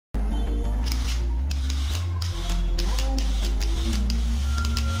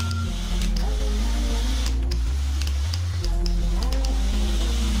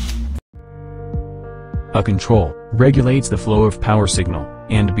A control regulates the flow of power signal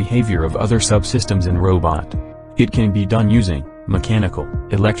and behavior of other subsystems in robot. It can be done using mechanical,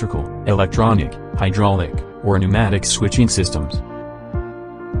 electrical, electronic, hydraulic, or pneumatic switching systems.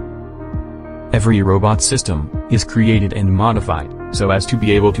 Every robot system is created and modified so as to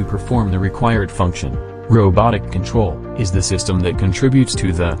be able to perform the required function. Robotic control is the system that contributes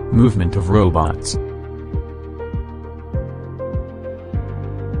to the movement of robots.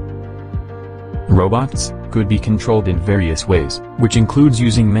 Robots could be controlled in various ways, which includes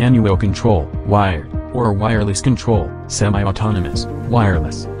using manual control, wired, or wireless control, semi-autonomous,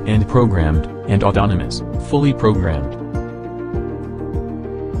 wireless, and programmed, and autonomous, fully programmed.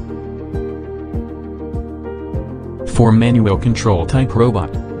 For manual control type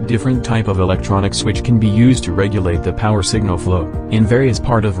robot, different type of electronic switch can be used to regulate the power signal flow in various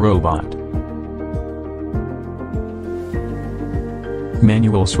part of robot.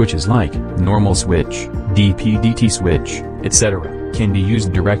 Manual switches like normal switch, DP-DT switch, etc., can be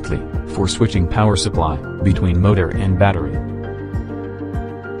used directly for switching power supply between motor and battery.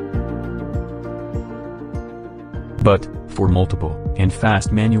 But, for multiple and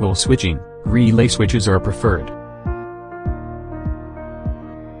fast manual switching, relay switches are preferred.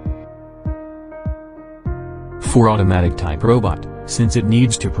 For automatic type robot, since it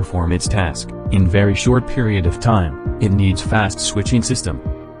needs to perform its task in very short period of time, it needs fast switching system.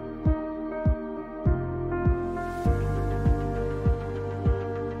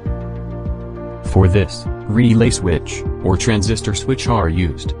 For this, relay switch, or transistor switch are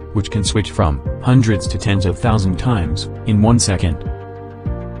used, which can switch from hundreds to tens of thousands times in 1 second.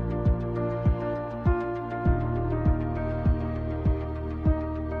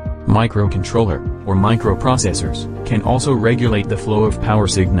 Microcontroller, or microprocessors, can also regulate the flow of power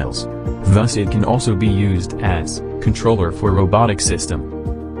signals. Thus it can also be used as controller for robotic system.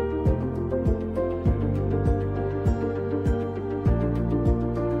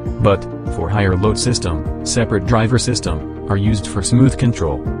 But, for higher load system, separate driver system are used for smooth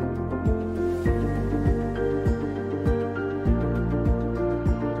control.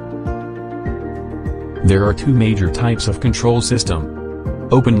 There are two major types of control system: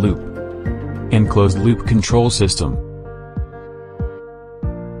 open loop and closed loop control system.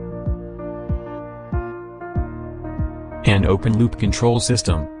 An open loop control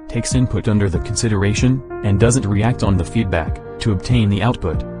system takes input under the consideration and doesn't react on the feedback to obtain the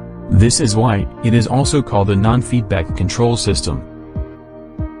output. This is why it is also called a non-feedback control system.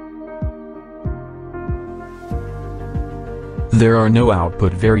 There are no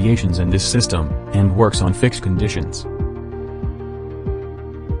output variations in this system and works on fixed conditions.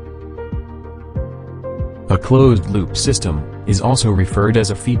 A closed-loop system is also referred as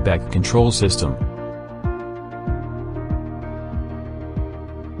a feedback control system.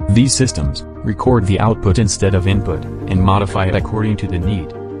 These systems record the output instead of input and modify it according to the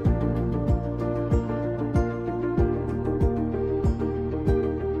need.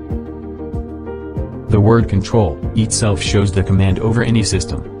 The word control itself shows the command over any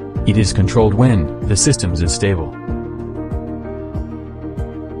system. It is controlled when the system is stable.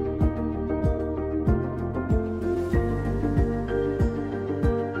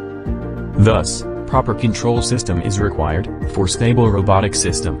 Thus, proper control system is required for stable robotic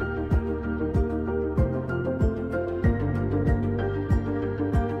system.